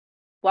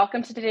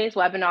Welcome to today's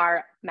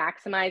webinar,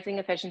 Maximizing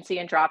Efficiency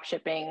in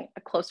Dropshipping,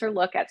 a closer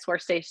look at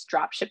SourceDay's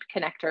Drop Ship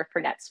Connector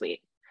for NetSuite.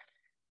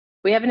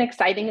 We have an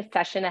exciting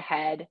session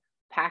ahead,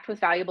 packed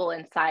with valuable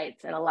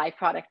insights and a live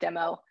product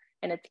demo,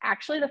 and it's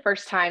actually the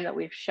first time that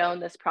we've shown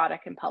this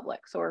product in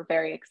public, so we're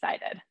very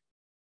excited.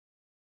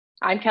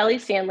 I'm Kelly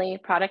Stanley,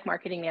 Product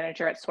Marketing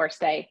Manager at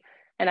SourceDay,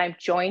 and I'm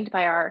joined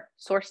by our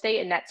SourceDay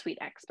and NetSuite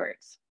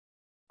experts.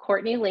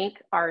 Courtney Link,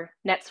 our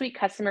NetSuite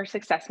Customer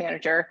Success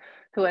Manager,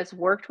 who has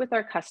worked with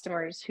our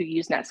customers who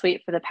use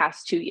NetSuite for the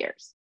past 2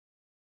 years.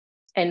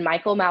 And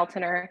Michael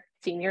Maltner,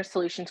 Senior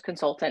Solutions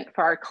Consultant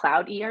for our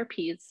Cloud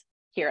ERPs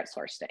here at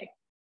SourceDay.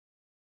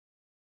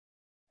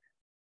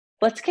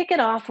 Let's kick it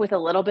off with a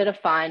little bit of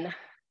fun.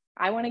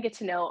 I want to get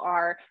to know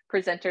our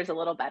presenters a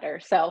little better.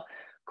 So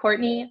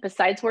Courtney,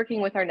 besides working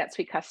with our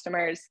NetSuite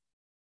customers,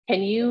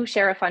 can you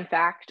share a fun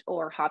fact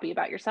or hobby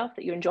about yourself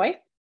that you enjoy?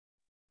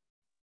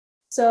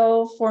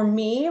 So for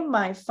me,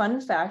 my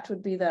fun fact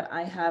would be that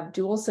I have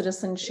dual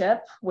citizenship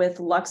with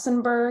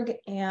Luxembourg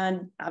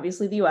and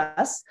obviously the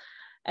US.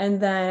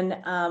 And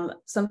then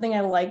something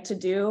I like to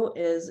do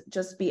is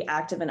just be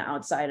active and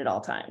outside at all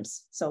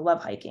times. So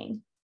love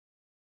hiking.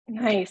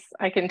 Nice,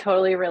 I can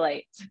totally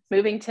relate.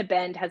 Moving to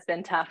Bend has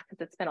been tough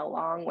because it's been a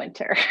long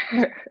winter.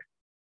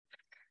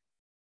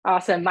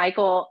 Awesome,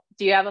 Michael,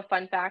 do you have a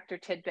fun fact or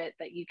tidbit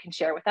that you can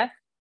share with us?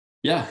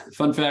 Yeah,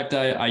 fun fact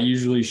I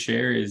usually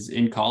share is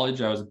in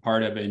college, I was a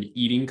part of an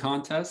eating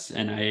contest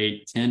and I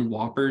ate 10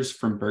 Whoppers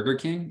from Burger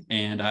King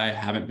and I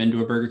haven't been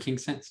to a Burger King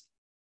since.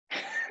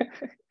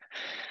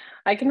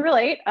 I can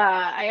relate.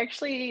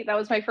 That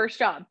was my first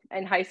job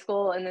in high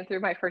school and then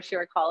through my first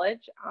year of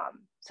college.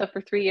 So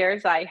for 3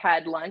 years, I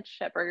had lunch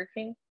at Burger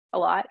King a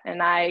lot.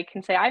 And I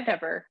can say I've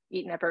never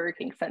eaten at Burger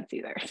King since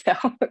either. So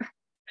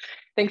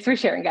thanks for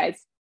sharing,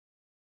 guys.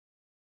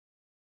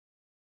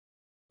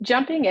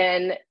 Jumping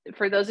in,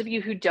 for those of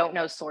you who don't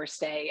know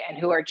SourceDay and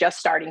who are just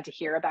starting to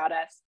hear about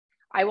us,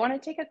 I want to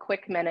take a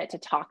quick minute to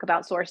talk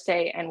about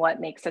SourceDay and what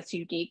makes us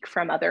unique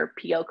from other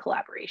PO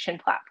collaboration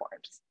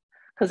platforms,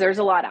 because there's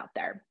a lot out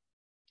there.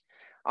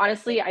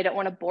 Honestly, I don't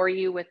want to bore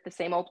you with the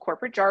same old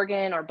corporate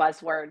jargon or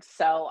buzzwords,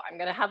 so I'm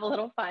going to have a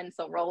little fun,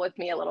 so roll with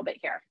me a little bit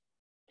here.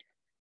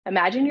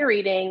 Imagine you're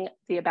reading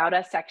the About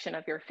Us section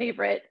of your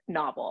favorite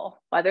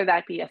novel, whether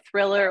that be a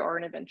thriller or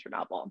an adventure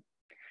novel.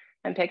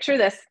 And picture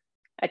this.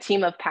 A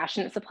team of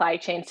passionate supply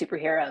chain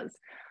superheroes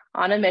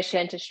on a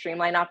mission to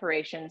streamline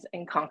operations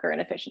and conquer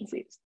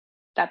inefficiencies.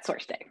 That's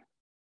SourceDay.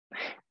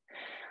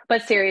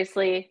 But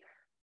seriously,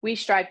 we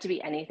strive to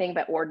be anything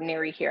but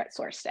ordinary here at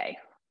SourceDay.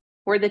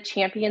 We're the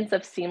champions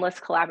of seamless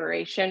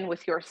collaboration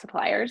with your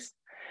suppliers,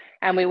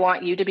 and we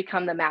want you to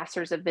become the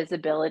masters of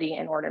visibility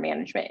and order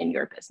management in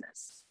your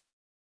business.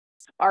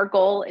 Our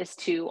goal is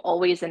to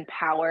always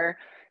empower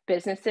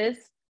businesses,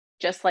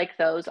 just like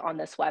those on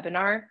this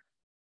webinar,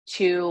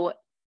 to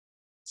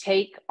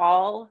take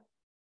all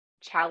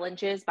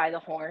challenges by the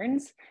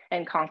horns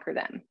and conquer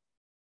them,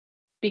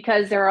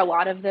 because there are a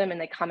lot of them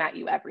and they come at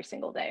you every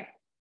single day.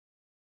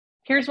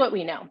 Here's what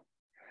we know.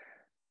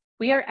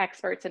 We are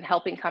experts in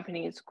helping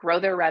companies grow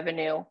their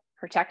revenue,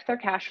 protect their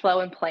cash flow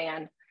and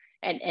plan,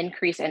 and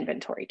increase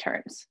inventory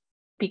turns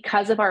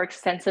because of our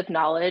extensive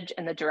knowledge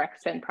in the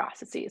direct spend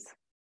processes.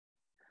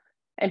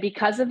 And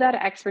because of that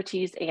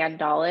expertise and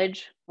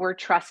knowledge, we're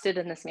trusted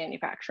in this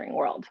manufacturing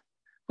world.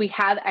 We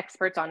have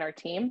experts on our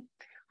team.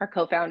 Our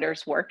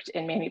co-founders worked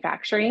in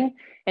manufacturing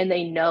and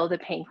they know the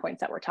pain points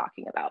that we're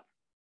talking about.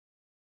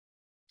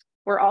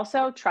 We're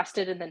also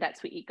trusted in the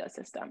NetSuite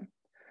ecosystem.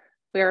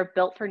 We are a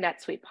built for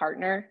NetSuite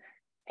partner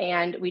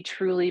and we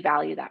truly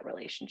value that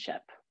relationship.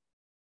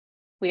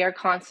 We are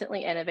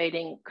constantly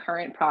innovating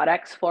current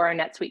products for our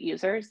NetSuite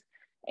users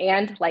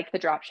and, like the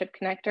Drop Ship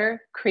Connector,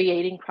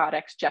 creating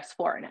products just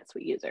for our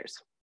NetSuite users.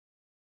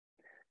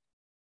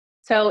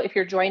 So if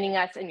you're joining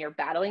us and you're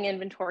battling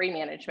inventory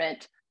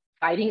management,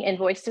 fighting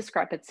invoice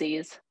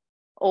discrepancies,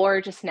 or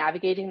just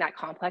navigating that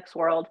complex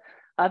world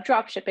of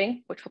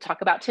dropshipping, which we'll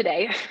talk about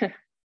today,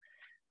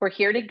 we're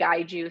here to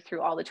guide you through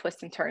all the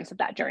twists and turns of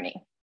that journey.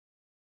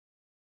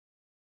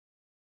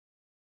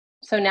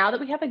 So now that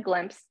we have a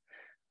glimpse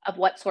of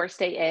what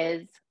SourceDay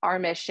is, our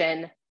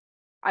mission,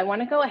 I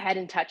want to go ahead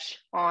and touch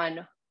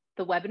on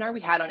the webinar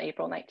we had on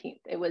April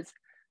 19th. It was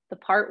the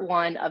part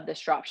 1 of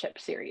this dropship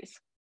series.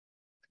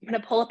 I'm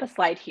going to pull up a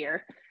slide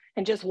here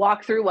and just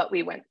walk through what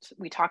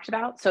we talked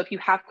about. So if you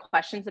have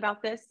questions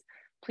about this,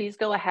 please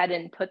go ahead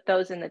and put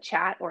those in the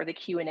chat or the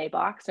Q&A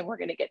box, and we're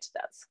going to get to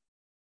those.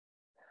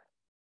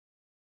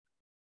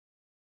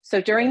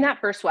 So during that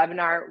first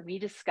webinar, we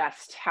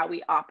discussed how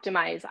we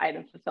optimize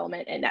item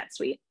fulfillment in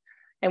NetSuite,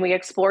 and we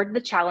explored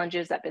the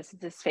challenges that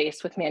businesses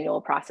face with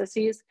manual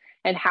processes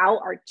and how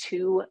our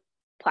 2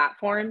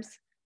 platforms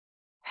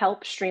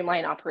help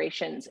streamline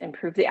operations,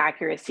 improve the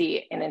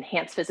accuracy, and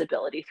enhance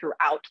visibility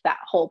throughout that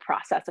whole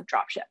process of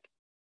dropship.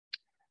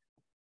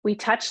 We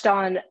touched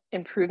on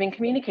improving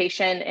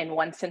communication in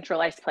one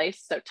centralized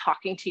place, so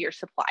talking to your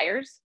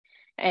suppliers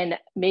and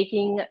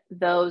making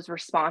those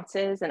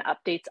responses and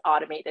updates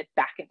automated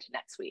back into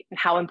NetSuite and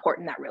how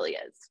important that really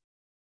is.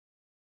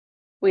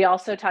 We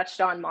also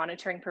touched on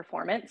monitoring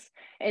performance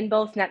in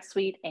both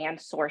NetSuite and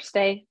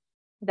SourceDay.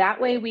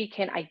 That way we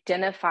can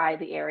identify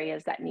the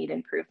areas that need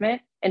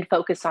improvement and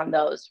focus on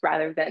those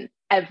rather than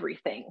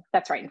everything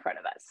that's right in front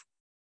of us.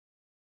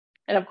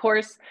 And of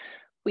course,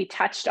 we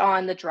touched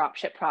on the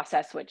dropship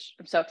process, which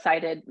I'm so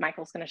excited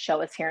Michael's going to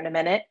show us here in a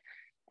minute.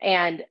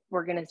 And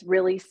we're going to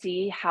really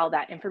see how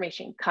that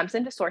information comes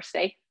into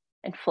SourceDay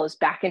and flows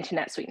back into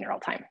NetSuite in real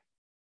time.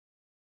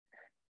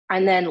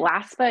 And then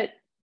last but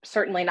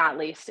certainly not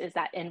least is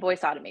that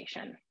invoice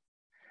automation.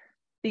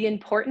 The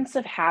importance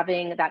of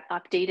having that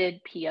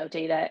updated PO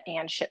data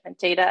and shipment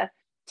data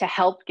to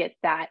help get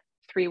that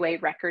three-way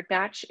record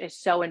match is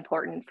so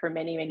important for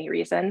many, many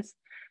reasons.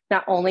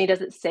 Not only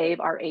does it save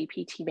our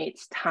AP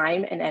teammates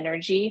time and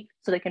energy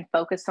so they can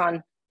focus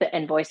on the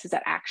invoices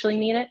that actually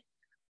need it,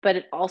 but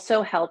it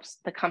also helps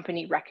the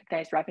company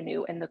recognize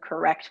revenue in the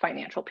correct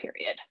financial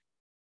period,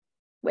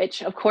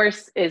 which of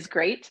course is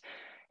great.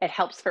 It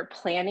helps for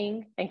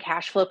planning and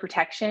cash flow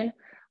protection,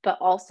 but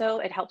also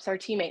it helps our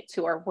teammates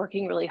who are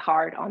working really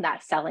hard on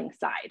that selling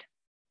side.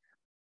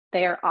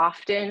 They are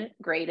often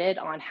graded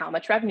on how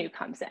much revenue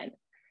comes in,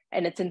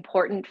 and it's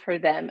important for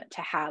them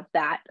to have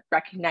that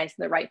recognized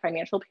in the right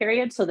financial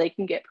period so they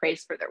can get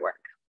praised for their work.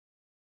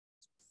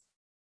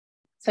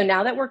 So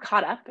now that we're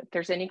caught up, if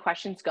there's any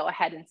questions, go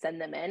ahead and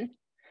send them in,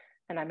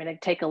 and I'm going to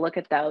take a look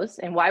at those.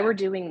 And while we're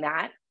doing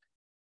that,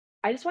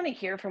 I just want to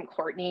hear from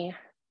Courtney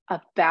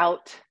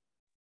about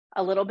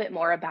a little bit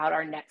more about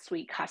our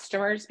NetSuite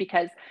customers,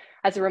 because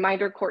as a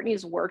reminder, Courtney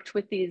has worked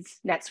with these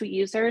NetSuite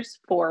users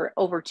for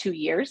over 2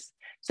 years.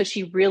 So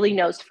she really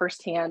knows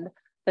firsthand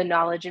the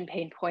knowledge and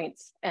pain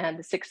points and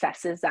the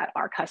successes that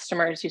our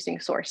customers using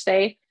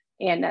SourceDay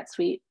and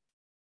NetSuite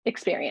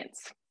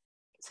experience.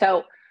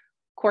 So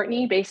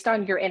Courtney, based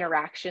on your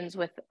interactions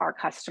with our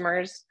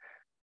customers,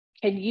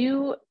 can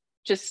you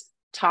just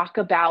talk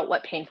about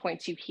what pain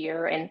points you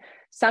hear and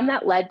some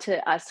that led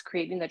to us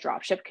creating the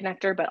Dropship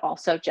Connector, but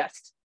also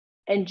just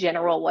in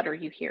general, what are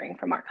you hearing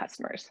from our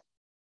customers?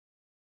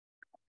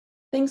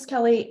 Thanks,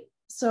 Kelly.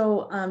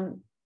 So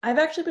I've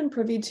actually been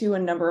privy to a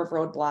number of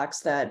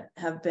roadblocks that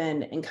have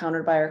been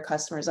encountered by our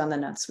customers on the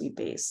NetSuite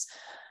base.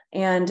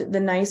 And the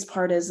nice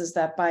part is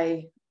that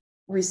by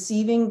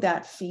receiving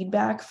that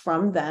feedback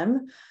from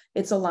them,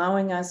 it's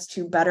allowing us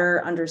to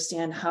better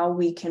understand how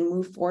we can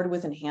move forward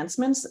with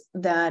enhancements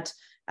that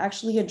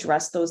actually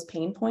address those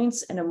pain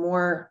points in a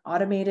more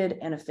automated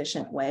and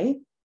efficient way.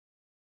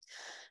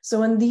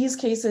 So in these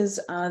cases,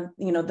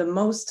 the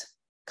most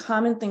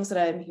common things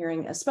that I'm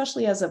hearing,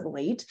 especially as of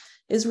late,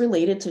 is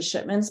related to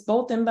shipments,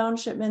 both inbound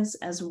shipments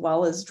as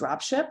well as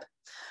dropship.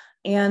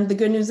 And the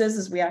good news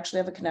is we actually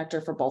have a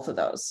connector for both of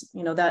those.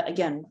 That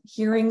again,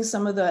 hearing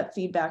some of that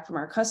feedback from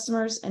our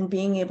customers and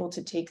being able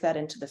to take that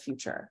into the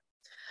future.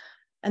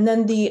 And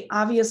then the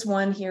obvious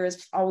one here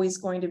is always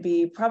going to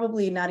be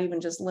probably not even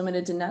just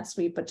limited to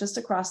NetSuite, but just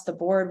across the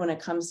board when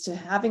it comes to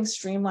having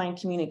streamlined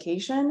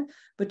communication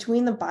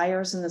between the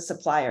buyers and the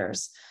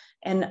suppliers.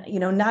 And,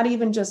 not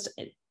even just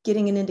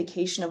getting an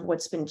indication of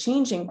what's been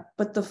changing,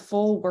 but the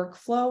full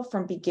workflow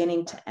from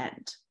beginning to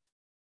end.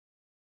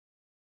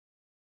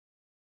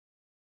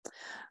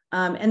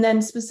 And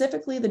then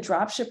specifically the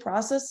dropship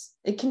process,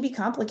 it can be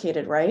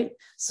complicated, right?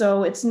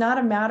 So it's not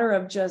a matter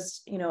of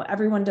just,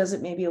 everyone does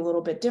it maybe a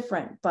little bit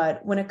different,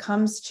 but when it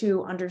comes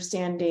to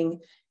understanding,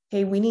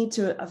 hey, we need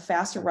a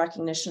faster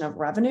recognition of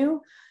revenue,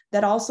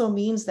 that also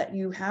means that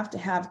you have to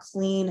have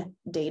clean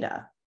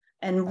data.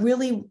 And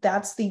really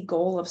that's the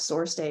goal of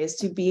SourceDay, is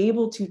to be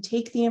able to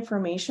take the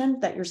information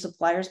that your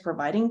supplier is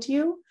providing to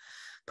you,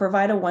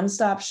 provide a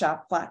one-stop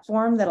shop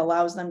platform that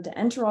allows them to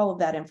enter all of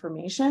that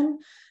information,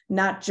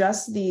 not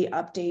just the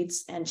updates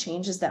and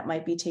changes that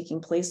might be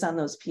taking place on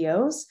those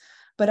POs,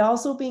 but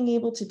also being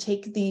able to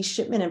take the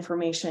shipment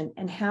information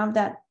and have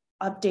that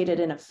updated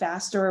in a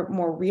faster,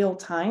 more real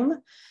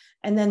time.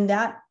 And then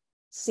that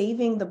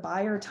saving the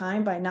buyer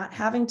time by not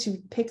having to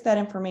pick that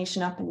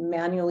information up and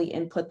manually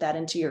input that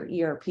into your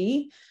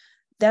ERP.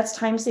 That's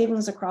time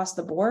savings across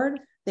the board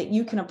that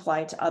you can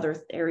apply to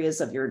other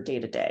areas of your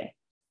day-to-day.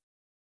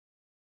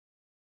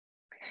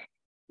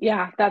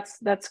 Yeah,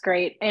 that's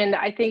great. And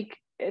I think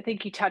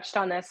you touched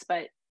on this,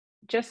 but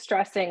just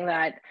stressing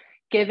that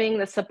giving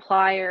the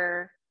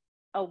supplier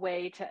a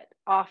way to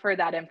offer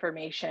that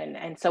information,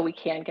 and so we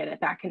can get it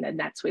back into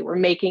NetSuite. We're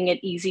making it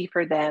easy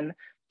for them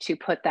to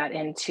put that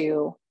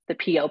into the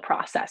PO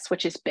process,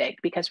 which is big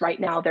because right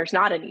now there's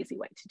not an easy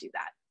way to do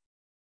that.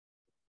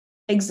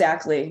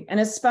 Exactly. And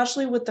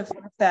especially with the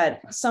fact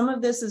that some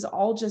of this is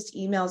all just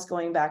emails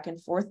going back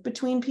and forth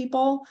between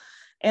people.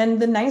 And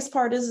the nice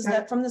part is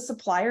that from the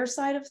supplier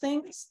side of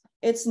things,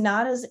 it's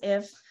not as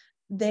if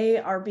they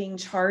are being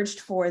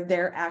charged for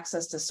their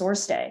access to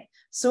SourceDay.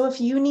 So if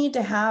you need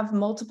to have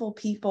multiple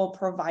people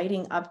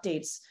providing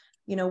updates,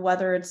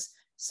 whether it's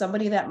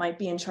somebody that might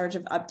be in charge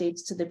of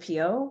updates to the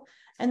PO,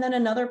 and then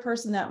another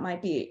person that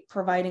might be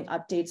providing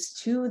updates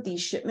to the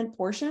shipment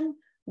portion,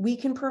 we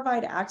can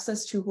provide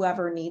access to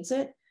whoever needs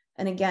it.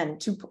 And again,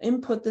 to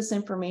input this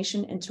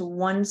information into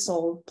one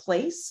sole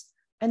place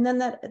And then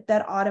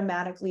that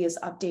automatically is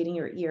updating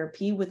your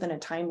ERP within a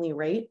timely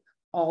rate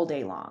all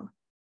day long.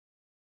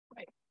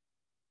 Right.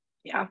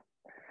 Yeah,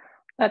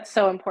 that's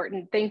so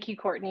important. Thank you,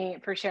 Courtney,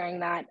 for sharing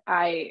that.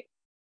 I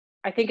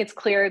think it's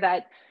clear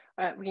that,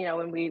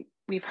 when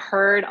we've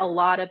heard a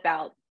lot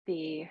about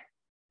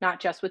not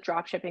just with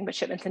drop shipping, but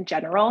shipments in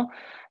general,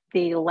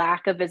 the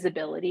lack of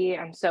visibility.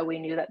 And so we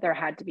knew that there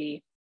had to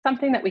be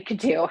something that we could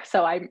do.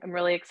 So I'm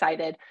really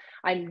excited.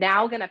 I'm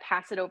now going to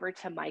pass it over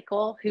to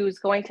Michael, who's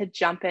going to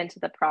jump into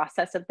the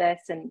process of this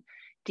and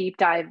deep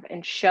dive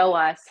and show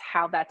us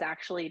how that's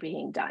actually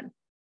being done.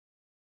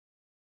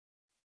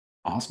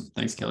 Awesome.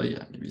 Thanks, Kelly.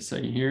 Yeah, give me a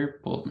second here.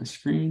 Pull up my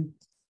screen.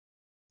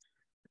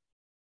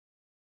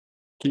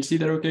 Can you see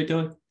that okay,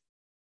 Kelly?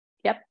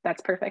 Yep,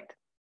 that's perfect.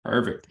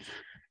 Perfect.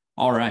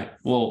 All right.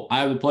 Well,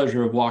 I have the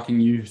pleasure of walking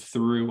you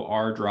through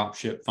our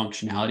dropship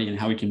functionality and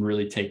how we can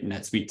really take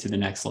NetSuite to the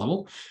next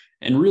level.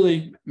 And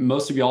really,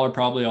 most of y'all are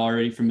probably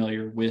already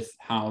familiar with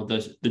how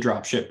the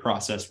dropship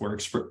process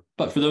works.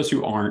 But for those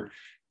who aren't,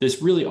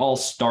 this really all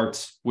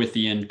starts with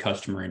the end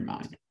customer in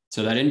mind.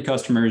 So that end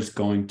customer is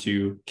going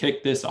to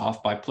kick this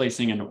off by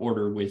placing an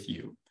order with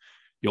you.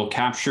 You'll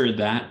capture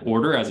that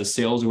order as a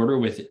sales order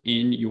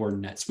within your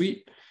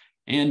NetSuite.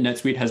 And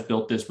NetSuite has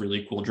built this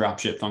really cool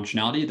dropship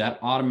functionality that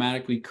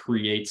automatically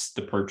creates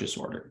the purchase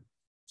order.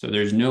 So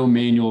there's no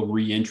manual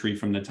re-entry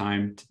from the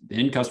time the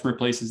end customer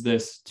places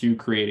this to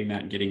creating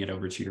that and getting it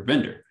over to your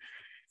vendor.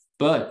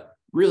 But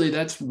really,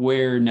 that's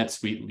where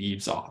NetSuite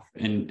leaves off.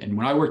 And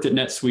when I worked at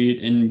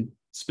NetSuite, and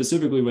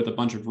specifically with a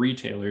bunch of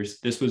retailers,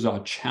 this was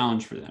a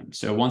challenge for them.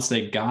 So once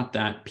they got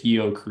that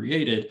PO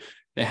created,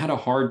 they had a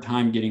hard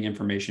time getting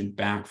information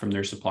back from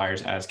their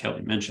suppliers, as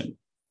Kelly mentioned.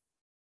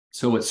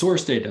 So what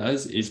SourceDay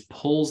does is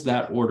pulls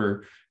that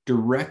order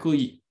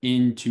directly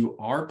into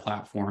our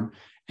platform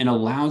and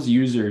allows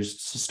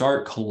users to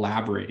start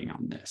collaborating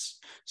on this.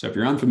 So if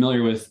you're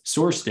unfamiliar with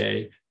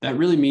SourceDay, that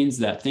really means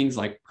that things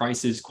like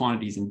prices,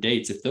 quantities, and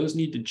dates, if those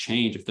need to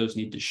change, if those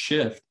need to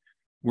shift,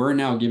 we're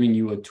now giving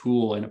you a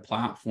tool and a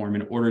platform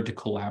in order to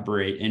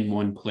collaborate in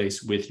one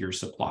place with your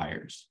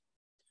suppliers.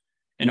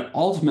 And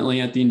ultimately,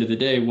 at the end of the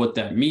day, what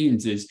that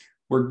means is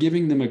we're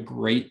giving them a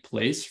great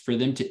place for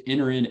them to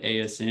enter in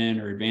ASN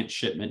or advanced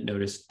shipment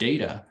notice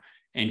data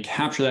and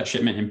capture that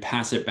shipment and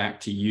pass it back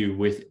to you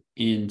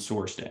within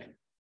SourceDay.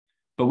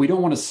 But we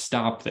don't want to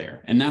stop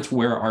there. And that's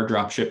where our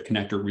Drop Ship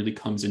Connector really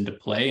comes into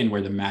play and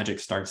where the magic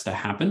starts to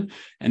happen.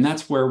 And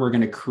that's where we're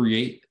going to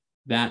create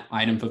that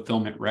item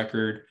fulfillment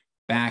record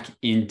back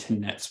into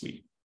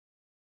NetSuite.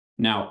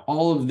 Now,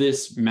 all of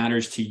this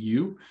matters to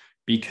you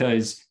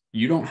because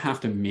you don't have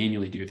to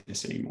manually do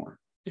this anymore.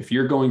 If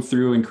you're going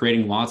through and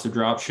creating lots of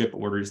drop ship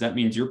orders, that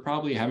means you're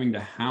probably having to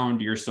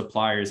hound your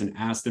suppliers and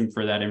ask them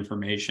for that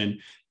information.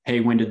 Hey,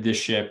 when did this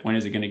ship? When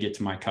is it going to get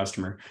to my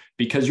customer?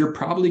 Because you're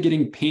probably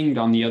getting pinged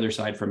on the other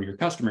side from your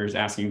customers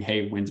asking,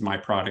 hey, when's my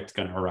product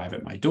going to arrive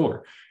at my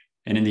door?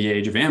 And in the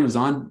age of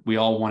Amazon, we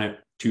all want it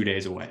 2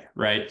 days away,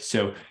 right?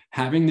 So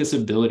having this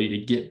ability to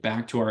get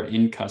back to our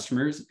end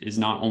customers is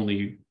not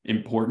only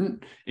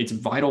important, it's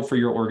vital for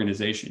your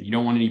organization. You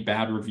don't want any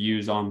bad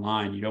reviews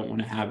online. You don't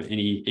want to have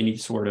any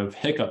sort of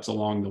hiccups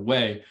along the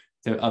way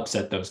to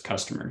upset those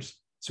customers.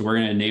 So we're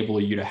going to enable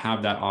you to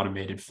have that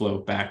automated flow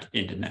back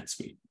into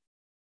NetSuite.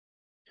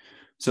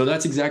 So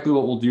that's exactly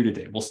what we'll do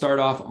today. We'll start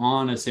off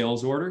on a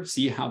sales order,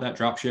 see how that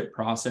dropship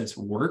process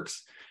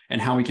works and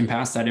how we can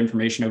pass that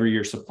information over to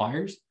your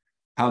suppliers,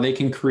 how they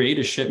can create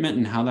a shipment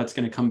and how that's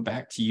going to come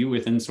back to you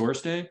within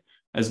SourceDay,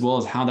 as well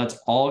as how that's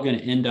all going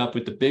to end up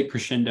with the big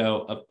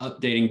crescendo of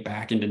updating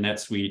back into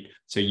NetSuite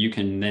so you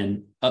can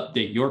then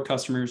update your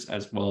customers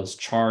as well as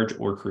charge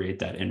or create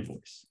that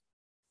invoice.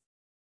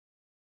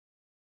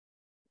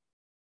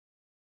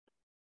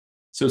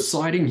 So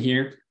sliding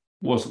here,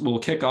 we'll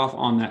kick off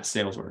on that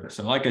sales order.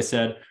 So like I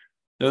said,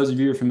 those of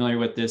you who are familiar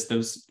with this,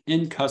 those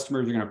end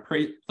customers are going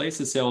to place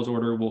a sales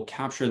order. We'll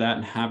capture that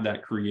and have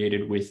that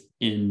created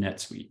within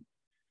NetSuite.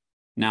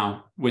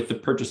 Now, with the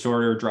purchase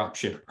order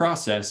dropship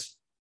process,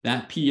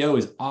 that PO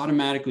is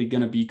automatically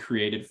going to be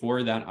created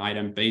for that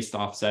item based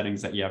off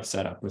settings that you have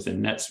set up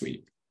within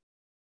NetSuite.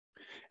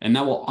 And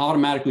that will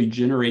automatically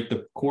generate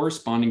the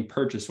corresponding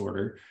purchase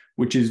order,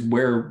 which is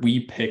where we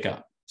pick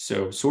up.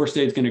 So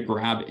SourceDay is going to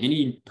grab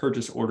any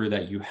purchase order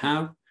that you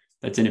have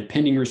that's in a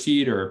pending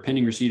receipt or a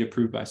pending receipt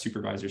approved by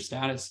supervisor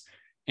status,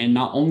 and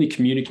not only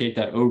communicate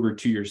that over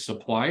to your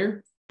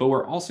supplier, but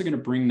we're also going to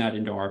bring that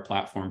into our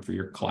platform for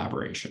your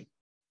collaboration.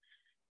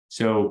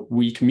 So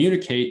we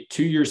communicate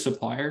to your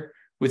supplier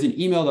with an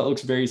email that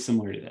looks very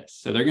similar to this.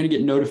 So they're going to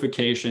get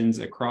notifications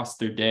across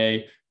their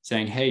day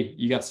saying, hey,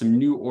 you got some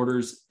new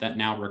orders that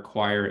now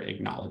require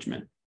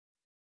acknowledgement.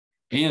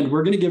 And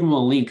we're going to give them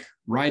a link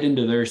right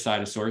into their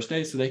side of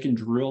SourceDay so they can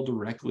drill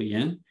directly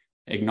in,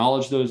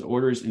 acknowledge those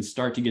orders, and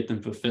start to get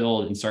them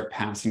fulfilled and start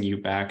passing you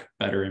back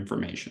better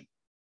information.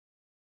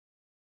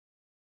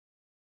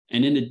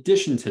 And in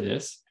addition to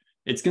this,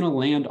 it's going to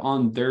land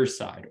on their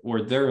side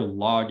or their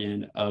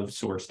login of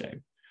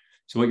SourceDay.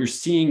 So what you're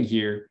seeing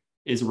here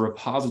is a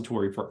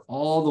repository for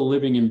all the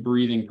living and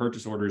breathing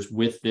purchase orders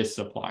with this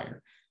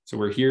supplier. So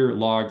we're here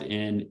logged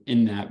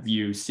in that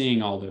view,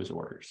 seeing all those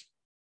orders.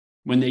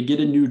 When they get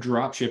a new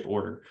dropship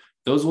order,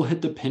 those will hit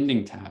the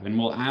pending tab, and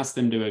we'll ask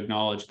them to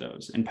acknowledge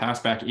those and pass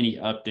back any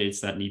updates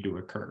that need to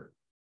occur.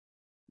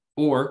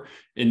 Or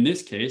in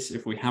this case,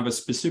 if we have a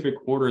specific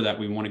order that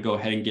we want to go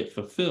ahead and get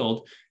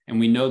fulfilled, and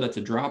we know that's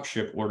a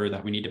dropship order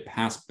that we need to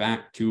pass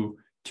back to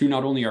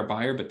not only our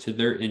buyer, but to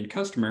their end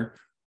customer,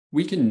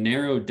 we can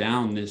narrow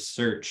down this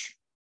search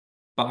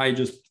by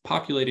just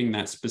populating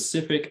that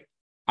specific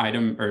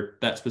item or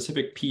that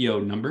specific PO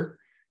number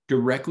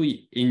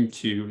directly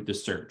into the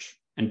search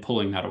and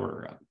pulling that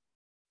order up.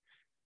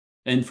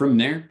 And from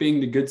there, being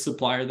the good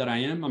supplier that I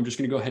am, I'm just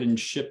going to go ahead and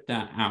ship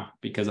that out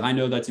because I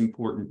know that's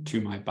important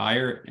to my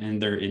buyer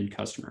and their end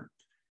customer.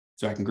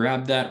 So I can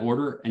grab that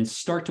order and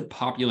start to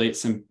populate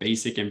some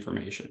basic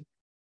information.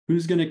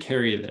 Who's going to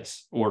carry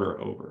this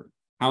order over?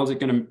 How is it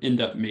going to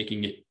end up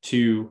making it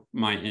to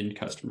my end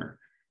customer?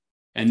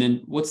 And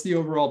then what's the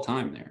overall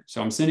time there?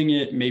 So I'm sending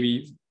it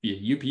maybe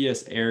via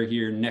UPS Air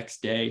here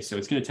next day. So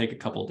it's going to take a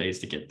couple of days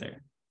to get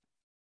there.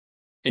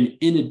 And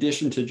in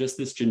addition to just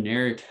this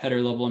generic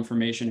header level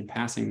information and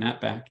passing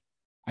that back,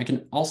 I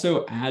can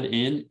also add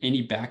in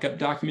any backup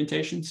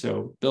documentation.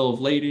 So bill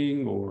of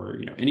lading or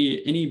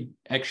any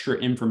extra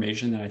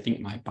information that I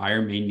think my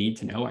buyer may need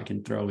to know, I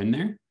can throw in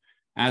there,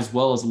 as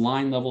well as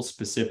line level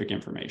specific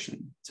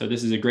information. So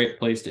this is a great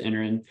place to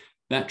enter in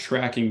that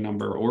tracking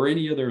number or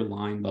any other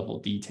line level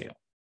detail.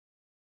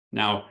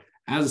 Now,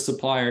 as a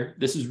supplier,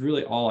 this is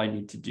really all I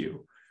need to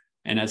do.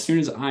 And as soon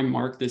as I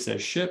mark this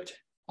as shipped,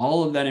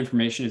 all of that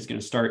information is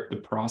going to start the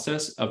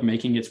process of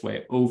making its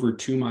way over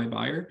to my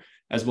buyer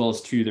as well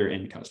as to their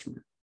end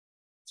customer.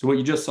 So what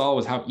you just saw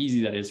was how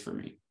easy that is for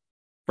me.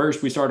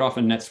 First, we started off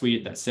in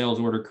NetSuite. That sales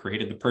order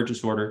created the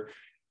purchase order.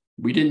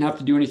 We didn't have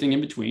to do anything in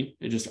between.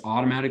 It just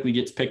automatically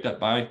gets picked up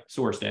by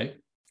SourceDay,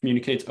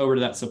 communicates over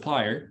to that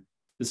supplier.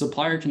 The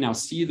supplier can now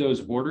see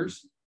those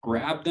orders,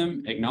 grab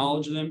them,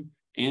 acknowledge them,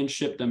 and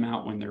ship them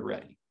out when they're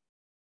ready.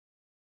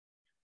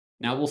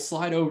 Now we'll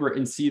slide over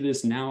and see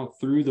this now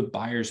through the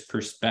buyer's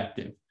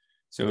perspective.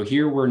 So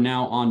here we're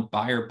now on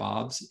buyer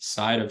Bob's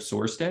side of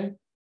SourceDay,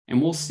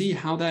 and we'll see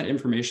how that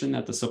information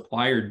that the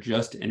supplier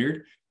just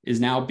entered is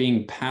now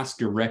being passed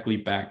directly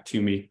back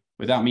to me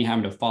without me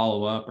having to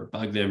follow up or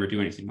bug them or do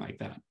anything like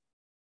that.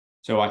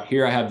 So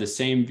here I have the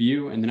same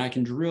view, and then I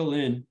can drill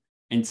in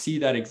and see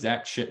that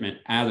exact shipment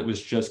as it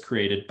was just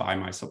created by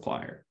my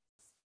supplier.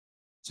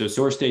 So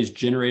SourceDay is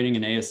generating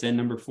an ASN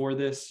number for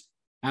this,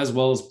 as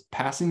well as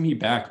passing me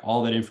back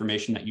all that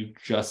information that you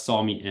just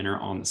saw me enter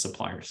on the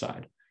supplier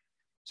side.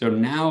 So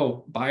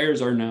now buyers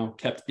are now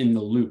kept in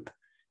the loop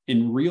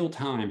in real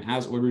time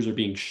as orders are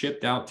being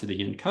shipped out to the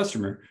end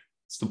customer.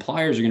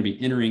 Suppliers are going to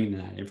be entering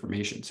that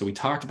information. So we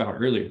talked about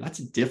earlier, that's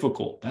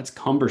difficult, that's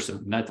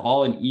cumbersome, that's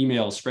all in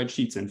emails,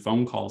 spreadsheets, and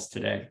phone calls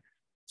today.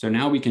 So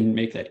now we can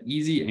make that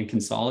easy and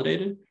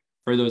consolidated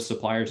for those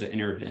suppliers that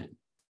enter it in.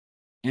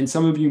 And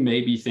some of you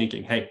may be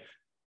thinking, hey,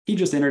 he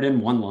just entered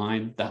in one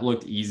line, that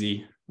looked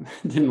easy.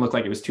 Didn't look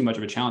like it was too much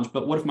of a challenge,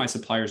 but what if my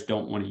suppliers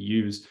don't want to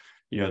use,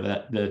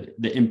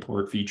 the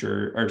import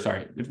feature, or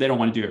sorry, if they don't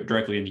want to do it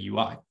directly in the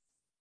UI,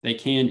 they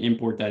can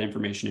import that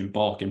information in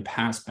bulk and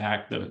pass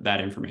back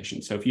that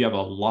information. So if you have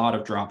a lot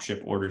of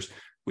dropship orders,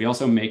 we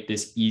also make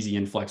this easy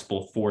and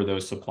flexible for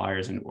those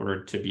suppliers in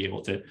order to be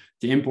able to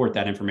import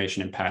that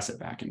information and pass it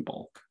back in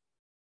bulk.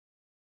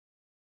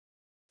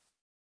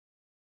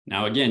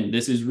 Now, again,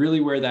 this is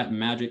really where that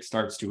magic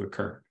starts to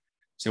occur.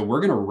 So we're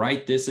going to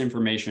write this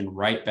information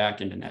right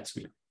back into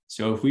NetSuite.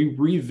 So if we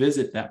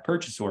revisit that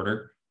purchase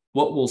order,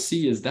 what we'll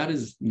see is that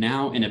is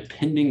now in a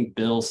pending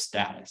bill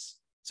status.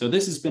 So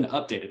this has been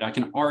updated. I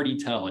can already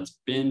tell it's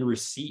been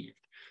received.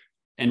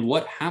 And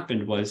what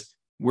happened was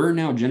we're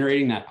now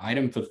generating that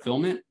item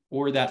fulfillment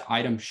or that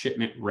item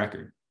shipment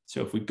record.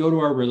 So if we go to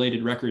our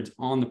related records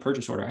on the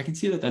purchase order, I can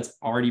see that that's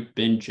already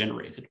been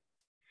generated.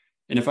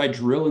 And if I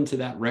drill into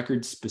that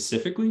record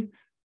specifically,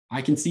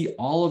 I can see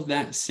all of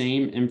that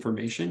same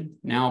information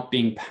now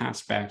being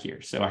passed back here.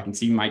 So I can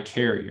see my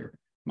carrier,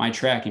 my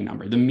tracking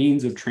number, the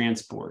means of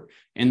transport,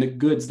 and the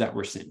goods that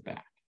were sent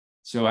back.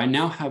 So I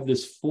now have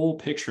this full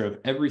picture of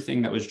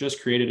everything that was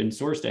just created in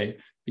SourceDay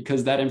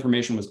because that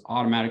information was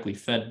automatically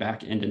fed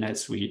back into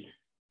NetSuite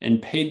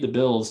and paid the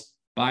bills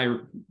by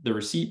the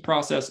receipt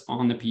process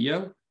on the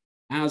PO,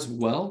 as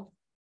well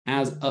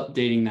as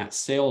updating that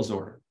sales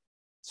order.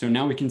 So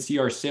now we can see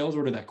our sales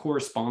order that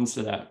corresponds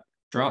to that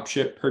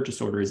dropship purchase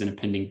order is in a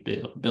pending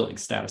billing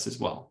status as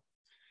well.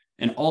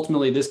 And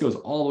ultimately, this goes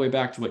all the way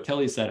back to what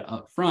Kelly said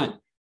up front,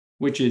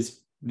 which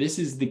is this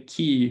is the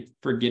key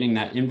for getting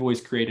that invoice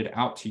created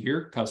out to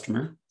your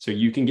customer so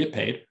you can get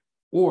paid.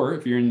 Or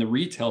if you're in the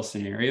retail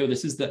scenario,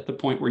 this is the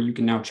point where you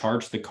can now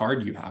charge the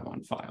card you have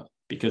on file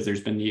because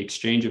there's been the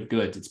exchange of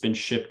goods. It's been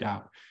shipped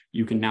out.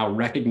 You can now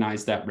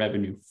recognize that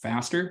revenue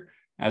faster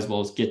as well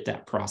as get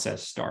that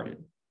process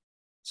started.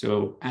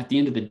 So at the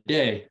end of the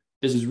day,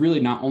 this is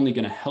really not only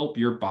going to help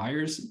your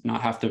buyers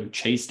not have to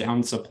chase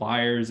down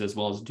suppliers as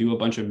well as do a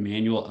bunch of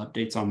manual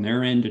updates on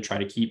their end to try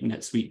to keep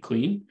NetSuite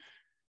clean,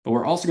 but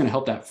we're also going to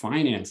help that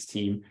finance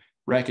team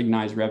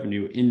recognize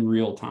revenue in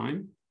real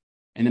time.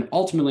 And then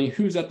ultimately,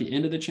 who's at the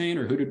end of the chain,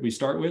 or who did we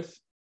start with?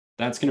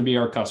 That's going to be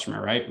our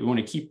customer, right? We want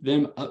to keep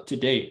them up to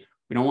date.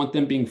 We don't want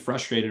them being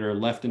frustrated or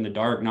left in the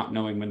dark, not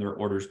knowing when their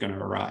order is going to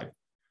arrive.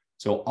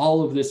 So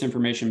all of this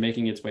information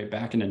making its way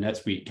back into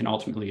NetSuite can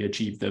ultimately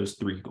achieve those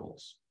 3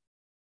 goals.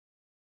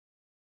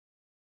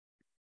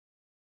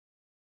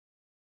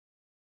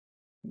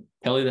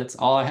 Kelly, that's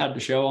all I had to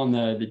show on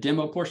the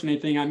demo portion.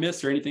 Anything I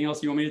missed or anything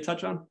else you want me to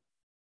touch on?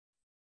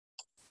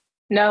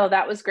 No,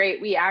 that was great.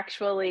 We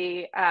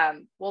actually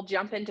will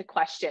jump into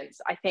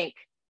questions. I think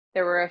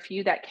there were a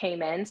few that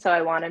came in, so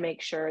I want to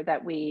make sure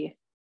that we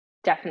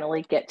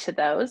definitely get to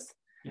those.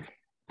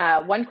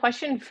 One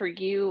question for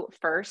you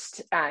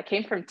first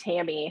came from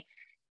Tammy.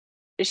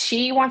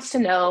 She wants to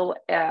know,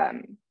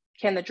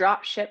 can the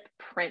dropship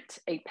print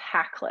a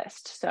pack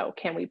list? So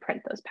can we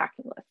print those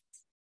packing lists?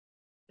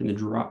 In the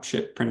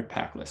dropship print a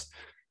pack list.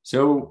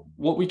 So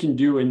what we can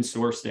do in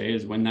SourceDay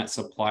is when that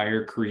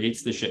supplier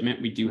creates the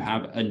shipment, we do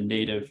have a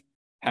native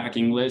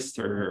packing list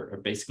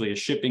or basically a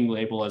shipping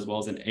label as well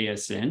as an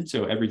ASN.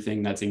 So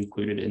everything that's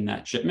included in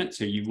that shipment.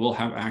 So you will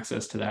have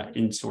access to that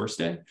in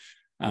SourceDay,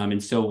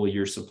 and so will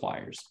your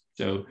suppliers.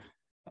 So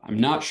I'm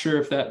not sure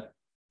if that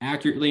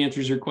accurately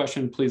answers your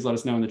question. Please let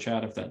us know in the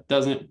chat if that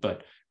doesn't,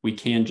 but we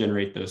can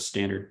generate those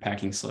standard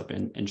packing slip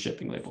and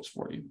shipping labels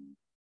for you.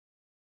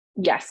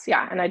 Yes,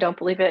 yeah, and I don't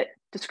believe it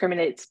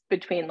discriminates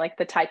between like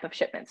the type of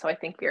shipment. So I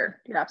think you're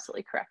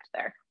absolutely correct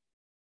there.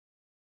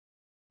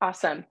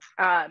 Awesome.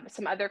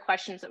 Some other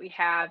questions that we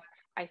have,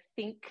 I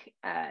think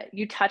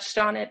you touched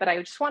on it, but I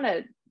just want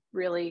to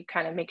really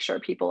kind of make sure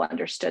people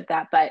understood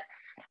that. But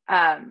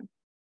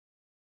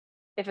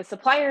if a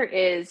supplier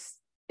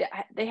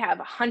they have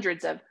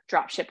hundreds of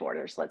drop ship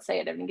orders, let's say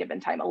at any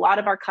given time, a lot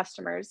of our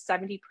customers,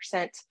 70%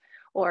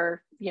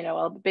 or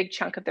a big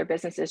chunk of their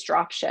business is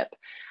drop ship.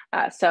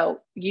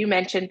 So you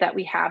mentioned that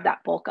we have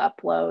that bulk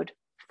upload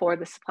for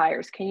the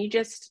suppliers. Can you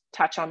just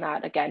touch on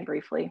that again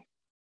briefly?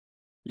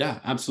 Yeah,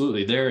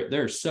 absolutely.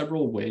 There are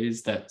several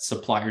ways that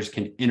suppliers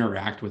can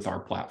interact with our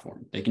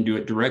platform. They can do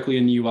it directly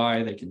in the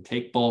UI. They can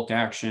take bulk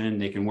action.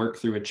 They can work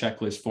through a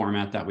checklist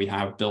format that we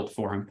have built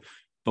for them.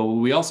 But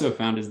what we also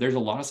found is there's a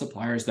lot of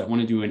suppliers that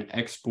want to do an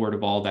export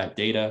of all that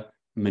data,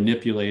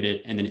 manipulate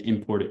it, and then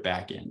import it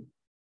back in.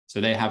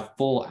 So they have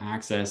full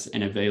access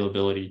and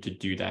availability to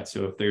do that.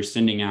 So if they're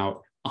sending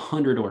out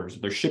 100 orders,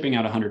 if they're shipping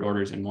out 100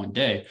 orders in one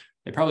day,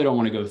 they probably don't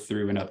want to go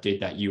through and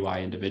update that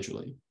UI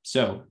individually.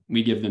 So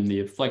we give them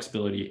the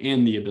flexibility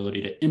and the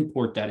ability to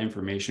import that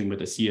information with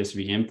a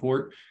CSV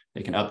import.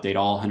 They can update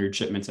all 100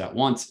 shipments at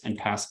once and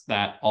pass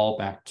that all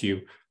back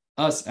to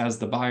us as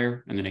the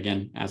buyer. And then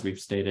again, as we've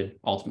stated,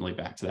 ultimately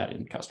back to that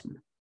end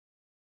customer.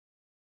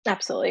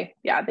 Absolutely.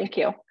 Yeah, thank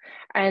you.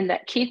 And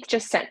Keith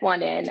just sent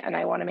one in, and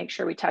I want to make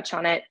sure we touch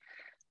on it.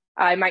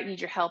 I might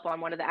need your help on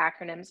one of the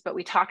acronyms, but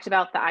we talked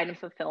about the item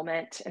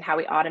fulfillment and how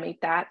we automate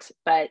that.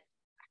 But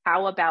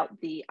how about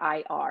the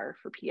IR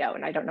for PO?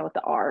 And I don't know what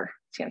the R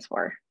stands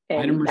for in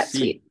item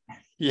receipt. NetSuite.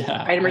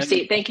 Yeah. Item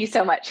receipt. Thank you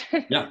so much.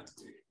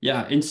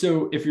 Yeah. And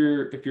so if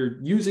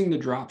you're using the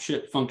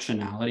dropship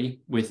functionality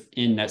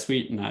within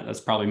NetSuite, and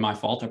that's probably my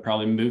fault, I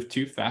probably moved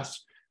too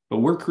fast, but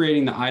we're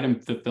creating the item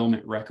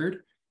fulfillment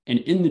record. And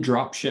in the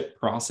dropship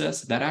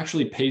process, that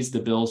actually pays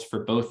the bills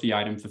for both the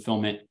item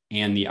fulfillment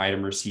and the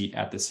item receipt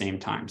at the same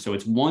time. So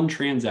it's one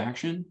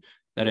transaction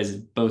that is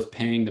both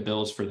paying the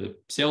bills for the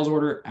sales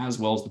order as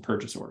well as the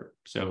purchase order.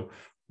 So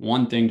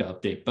one thing to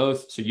update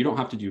both, so you don't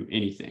have to do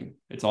anything.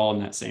 It's all in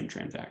that same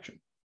transaction.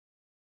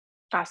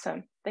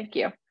 Awesome. Thank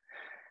you.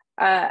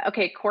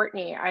 Okay,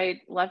 Courtney,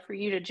 I'd love for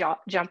you to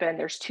jump in.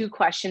 There's 2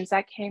 questions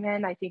that came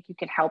in I think you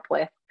can help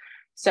with.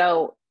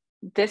 So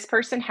this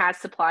person has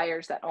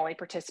suppliers that only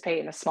participate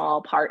in a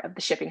small part of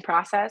the shipping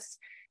process.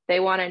 They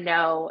want to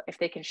know if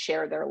they can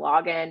share their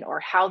login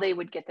or how they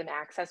would get them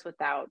access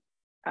without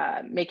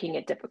making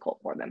it difficult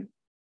for them.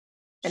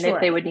 And Sure.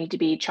 if they would need to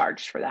be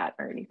charged for that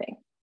or anything.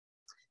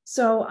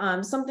 So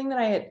something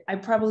that I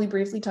probably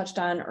briefly touched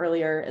on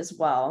earlier as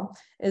well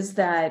is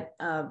that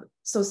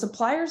so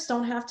suppliers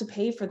don't have to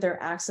pay for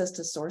their access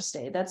to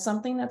SourceDay. That's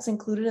something that's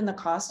included in the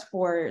cost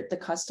for the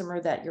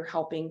customer that you're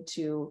helping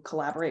to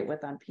collaborate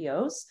with on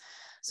POs.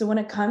 So when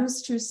it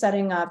comes to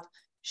setting up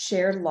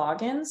shared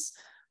logins,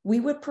 we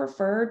would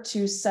prefer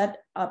to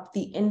set up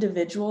the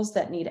individuals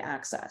that need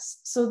access.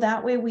 So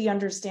that way we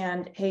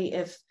understand, hey,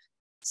 if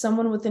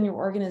someone within your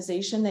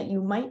organization that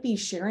you might be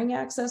sharing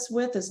access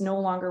with is no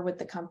longer with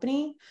the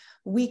company,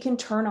 we can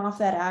turn off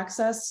that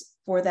access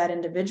for that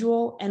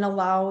individual and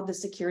allow the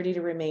security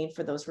to remain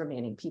for those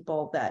remaining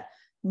people that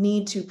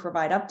need to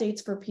provide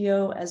updates for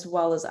PO as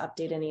well as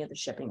update any of the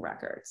shipping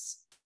records.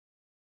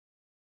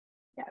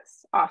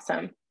 Yes,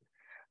 awesome.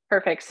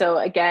 Perfect. So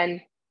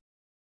again,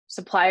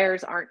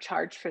 suppliers aren't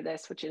charged for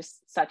this, which is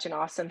such an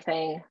awesome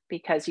thing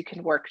because you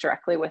can work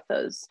directly with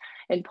those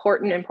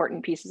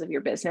important pieces of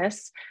your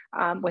business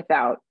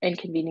without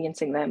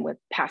inconveniencing them with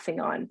passing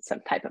on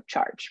some type of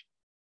charge.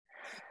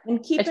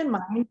 And keep in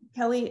mind,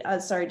 Kelly,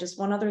 sorry, just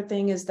one other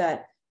thing is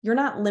that you're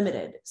not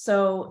limited.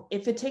 So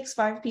if it takes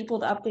 5 people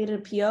to update a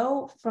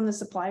PO from the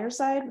supplier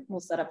side, we'll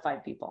set up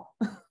 5 people.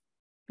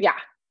 Yeah,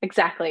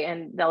 exactly.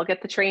 And they'll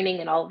get the training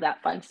and all of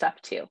that fun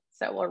stuff too.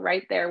 So we're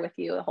right there with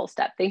you the whole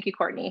step. Thank you,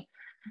 Courtney.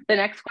 The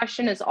next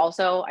question is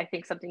also, I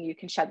think, something you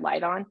can shed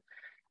light on.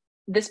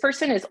 This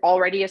person is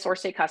already a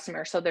SourceDay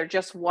customer, so they're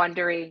just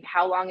wondering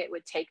how long it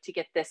would take to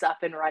get this up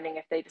and running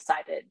if they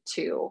decided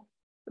to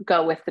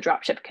go with the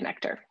dropship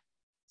connector.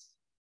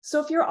 So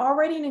if you're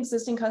already an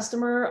existing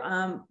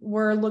customer,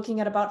 we're looking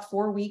at about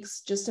 4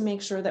 weeks just to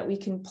make sure that we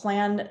can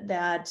plan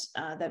that,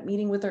 that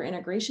meeting with our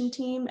integration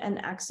team and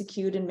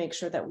execute and make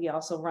sure that we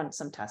also run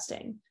some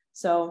testing.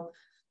 So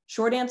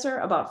short answer,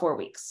 about 4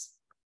 weeks.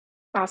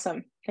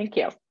 Awesome. Thank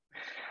you.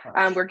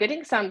 We're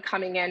getting some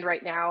coming in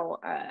right now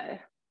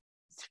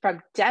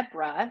from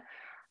Deborah.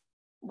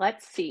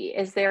 Let's see,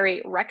 is there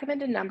a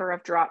recommended number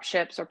of drop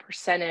ships or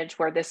percentage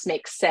where this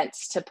makes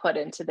sense to put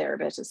into their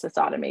business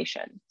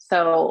automation?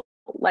 So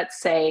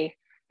let's say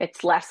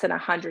it's less than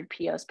 100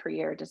 POs per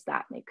year. Does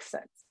that make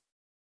sense?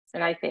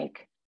 And I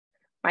think,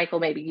 Michael,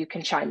 maybe you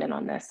can chime in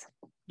on this.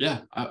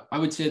 Yeah, I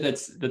would say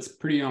that's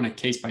pretty on a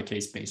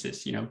case-by-case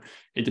basis. You know,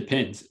 it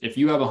depends. If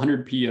you have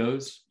 100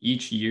 POs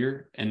each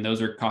year and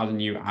those are causing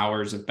you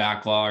hours of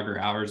backlog or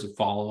hours of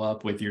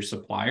follow-up with your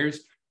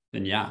suppliers,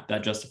 then yeah,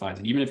 that justifies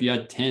it. Even if you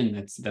had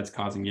 10 that's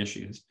causing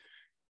issues.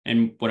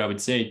 And what I would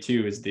say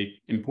too is the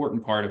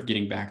important part of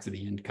getting back to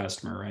the end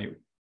customer, right? It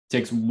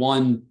takes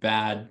one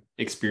bad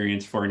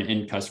experience for an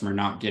end customer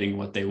not getting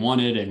what they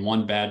wanted and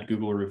one bad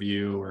Google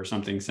review or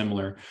something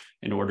similar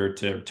in order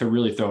to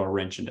really throw a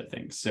wrench into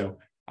things. So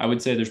I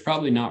would say there's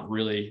probably not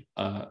really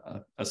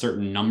a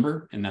certain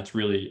number, and that's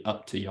really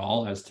up to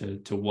y'all as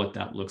to what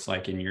that looks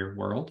like in your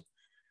world.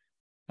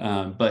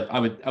 But I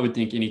would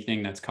think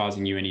anything that's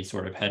causing you any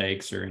sort of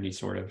headaches or any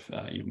sort of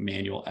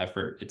manual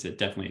effort, it's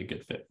definitely a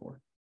good fit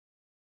for.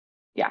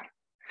 Yeah,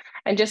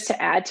 and just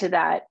to add to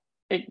that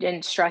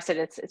and stress it,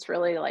 it's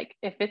really like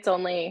if it's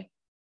only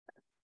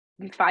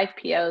 5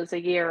 POs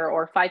a year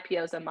or 5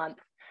 POs a month,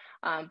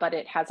 but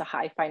it has a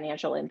high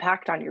financial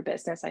impact on your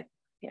business,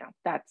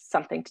 that's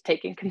something to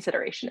take in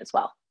consideration as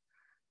well.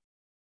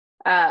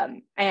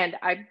 And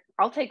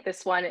I'll take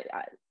this one.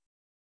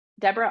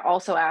 Deborah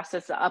also asked,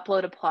 does the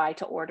upload apply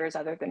to orders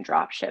other than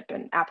dropship?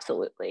 And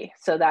absolutely.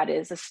 So that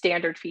is a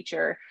standard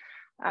feature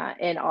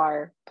in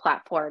our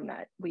platform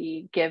that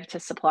we give to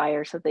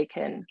suppliers so they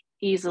can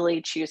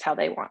easily choose how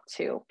they want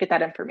to get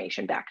that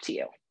information back to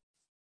you.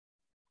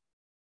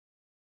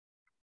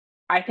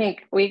 I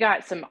think we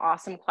got some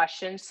awesome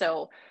questions.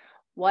 So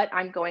what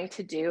I'm going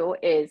to do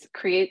is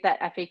create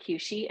that FAQ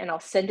sheet and I'll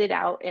send it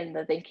out in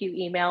the thank you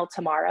email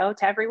tomorrow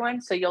to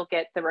everyone. So you'll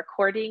get the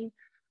recording,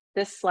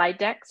 this slide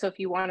deck. So if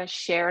you want to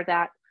share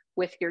that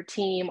with your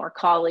team or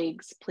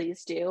colleagues,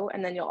 please do.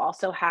 And then you'll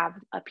also have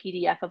a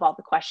PDF of all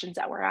the questions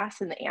that were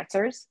asked and the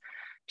answers,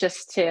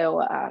 just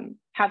to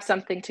have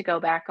something to go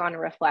back on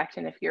and reflect.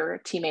 And if your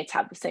teammates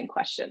have the same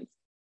questions.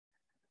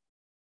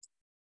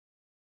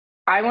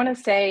 I want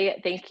to say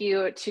thank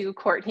you to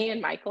Courtney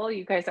and Michael.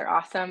 You guys are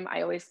awesome.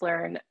 I always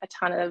learn a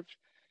ton of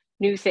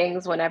new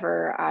things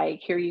whenever I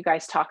hear you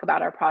guys talk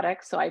about our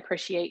products. So I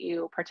appreciate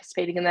you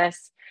participating in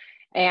this.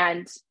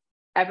 And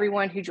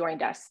everyone who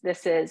joined us,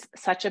 this is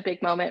such a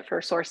big moment for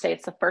SourceDay.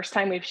 It's the first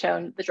time we've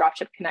shown the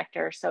dropship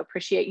connector. So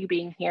appreciate you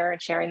being here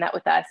and sharing that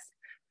with us.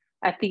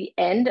 At the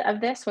end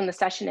of this, when the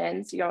session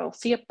ends, you'll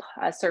see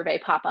a survey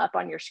pop up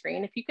on your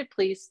screen. If you could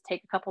please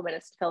take a couple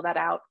minutes to fill that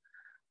out.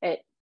 It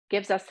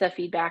gives us the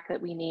feedback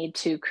that we need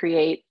to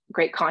create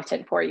great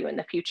content for you in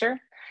the future.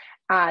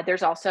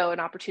 There's also an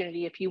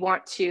opportunity if you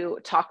want to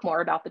talk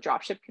more about the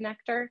dropship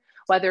connector,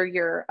 whether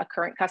you're a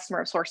current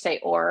customer of SourceDay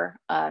or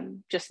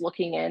just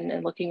looking in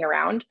and looking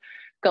around,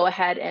 go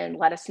ahead and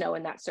let us know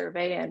in that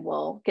survey and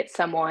we'll get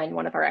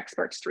one of our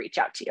experts to reach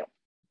out to you.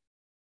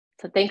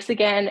 So thanks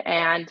again.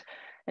 And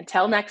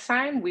until next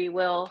time, we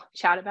will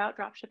chat about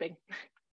dropshipping.